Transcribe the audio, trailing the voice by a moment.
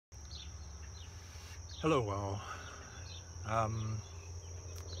Hello all.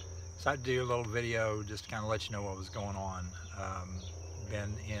 Decided to do a little video just to kind of let you know what was going on.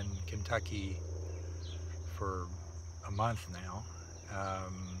 Been in Kentucky for a month now.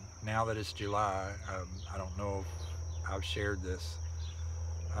 Now that it's July, I don't know if I've shared this.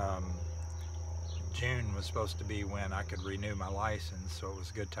 June was supposed to be when I could renew my license, so it was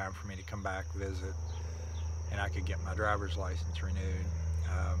a good time for me to come back, visit, and I could get my driver's license renewed.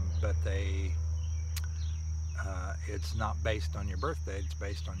 But it's not based on your birth date, it's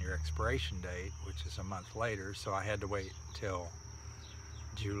based on your expiration date, which is a month later, so I had to wait till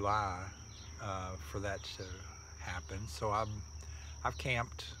July for that to happen. So I've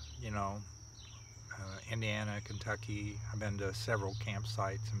camped, Indiana, Kentucky. I've been to several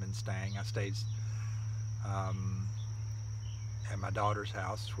campsites and been staying. I stayed at my daughter's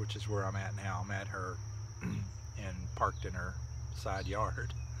house, which is where I'm at now. I'm at her and parked in her side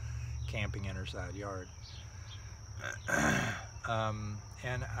yard, camping in her side yard.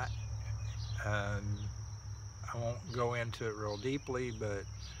 And I won't go into it real deeply, but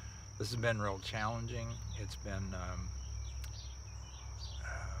this has been real challenging. It's been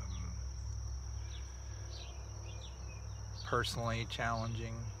personally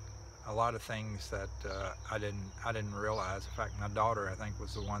challenging. A lot of things that I didn't realize. In fact, my daughter, I think,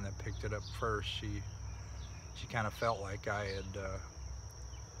 was the one that picked it up first. She kind of felt like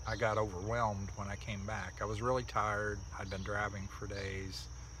I got overwhelmed when I came back. I was really tired. I'd been driving for days,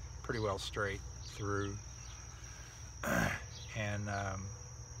 pretty well straight through, and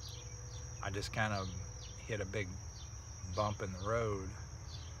I just kind of hit a big bump in the road.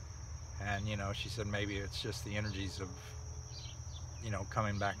 And she said maybe it's just the energies of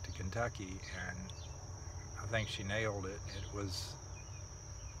coming back to Kentucky, and I think she nailed it. It was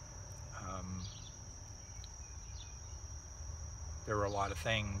there were a lot of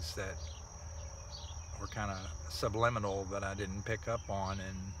things that were kind of subliminal that I didn't pick up on,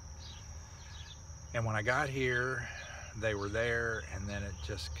 and when I got here, they were there, and then it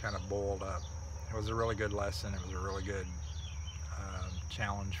just kind of boiled up. It was a really good lesson. It was a really good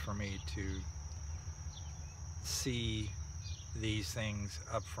challenge for me to see these things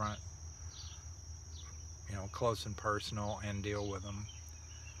up front, close and personal, and deal with them.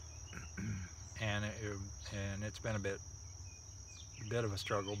 And it's been a bit of a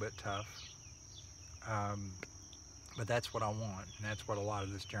struggle, a bit tough, but that's what I want, and that's what a lot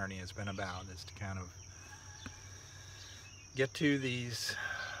of this journey has been about, is to kind of get to these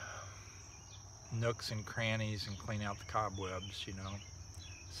nooks and crannies and clean out the cobwebs,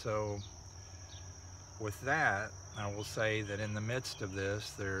 So with that, I will say that in the midst of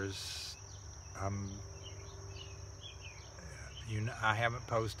this, I haven't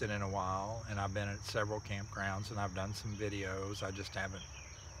posted in a while, and I've been at several campgrounds, and I've done some videos. I just haven't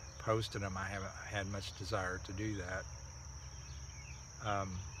posted them. I haven't had much desire to do that.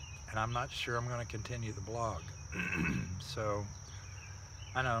 And I'm not sure I'm going to continue the blog. So,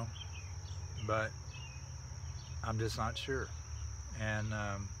 I know, but I'm just not sure. And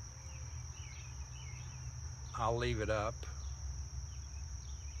I'll leave it up,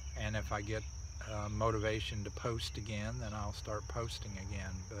 and if I get motivation to post again, then I'll start posting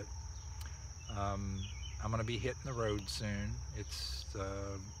again. But I'm gonna be hitting the road soon. It's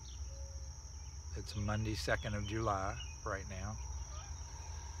Monday, 2nd of July right now.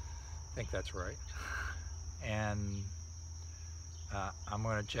 I think that's right. And I'm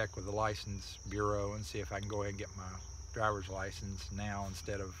gonna check with the license bureau and see if I can go ahead and get my driver's license now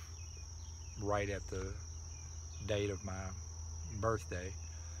instead of right at the date of my birthday.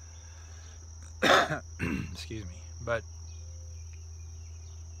 Excuse me. But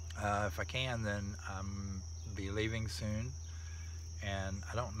if I can, then I'm be leaving soon, and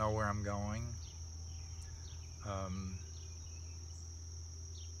I don't know where I'm going.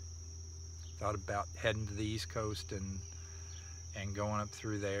 Thought about heading to the East Coast and going up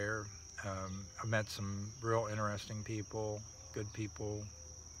through there. I've met some real interesting people, good people,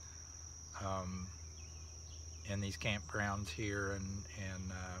 in these campgrounds here,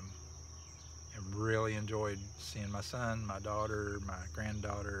 and I really enjoyed seeing my son, my daughter, my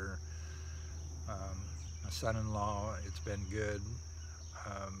granddaughter, my son-in-law. It's been good,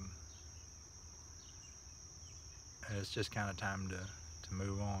 and it's just kind of time to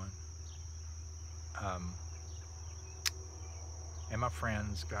move on. And my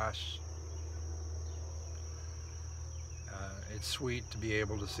friends, gosh, it's sweet to be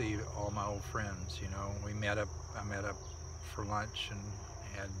able to see all my old friends. I met up for lunch and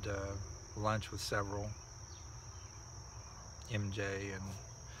had lunch with several, MJ and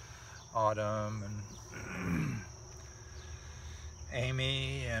Autumn and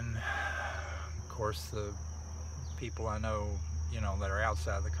Amy and course, the people I know, that are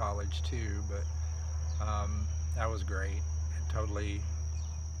outside the college too, but that was great. I totally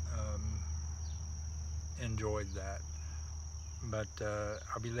um, enjoyed that. But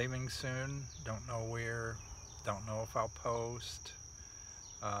I'll be leaving soon. Don't know where, don't know if I'll post.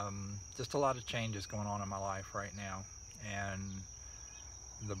 Just a lot of changes going on in my life right now, and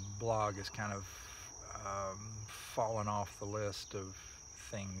the blog is kind of fallen off the list of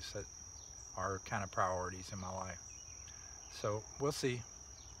things that are kind of priorities in my life. So we'll see.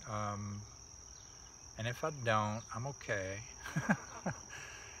 And if I don't, I'm okay.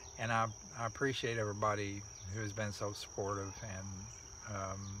 And I appreciate everybody who has been so supportive and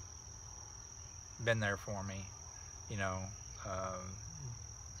been there for me. You know,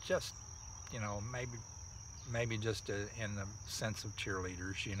 just maybe just in the sense of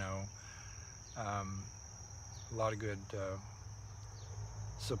cheerleaders. A lot of good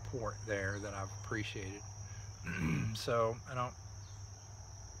support there that I've appreciated. So I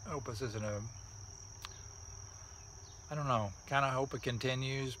hope this isn't I don't know, kind of hope it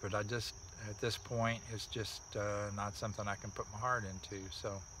continues, but at this point, it's just not something I can put my heart into.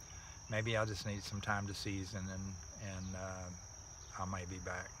 So maybe I'll just need some time to season, and I may be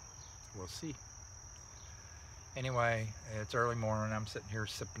back. We'll see. Anyway, it's early morning. I'm sitting here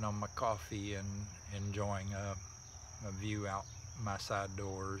sipping on my coffee and enjoying a view out my side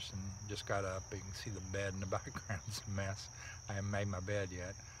doors, and just got up. You can see the bed in the background's a mess. I haven't made my bed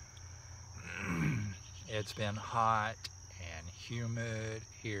yet. It's been hot and humid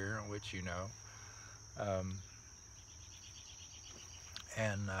here, which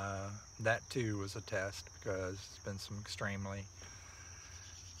and that too was a test, because it's been some extremely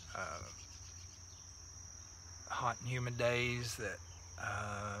hot and humid days that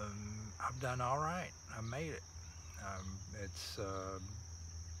I've done all right. I made it.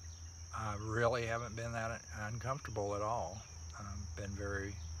 I really haven't been that uncomfortable at all. Been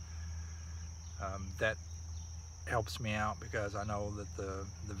very that helps me out, because I know that the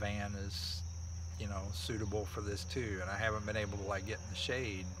van is suitable for this too, and I haven't been able to get in the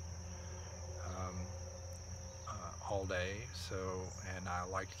shade all day, and I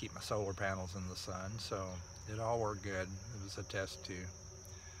like to keep my solar panels in the sun, so it all worked good. It was a test too.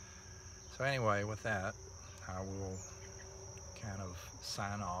 So anyway, with that, I will kind of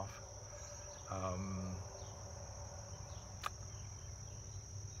sign off.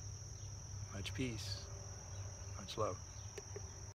 Much peace, much love.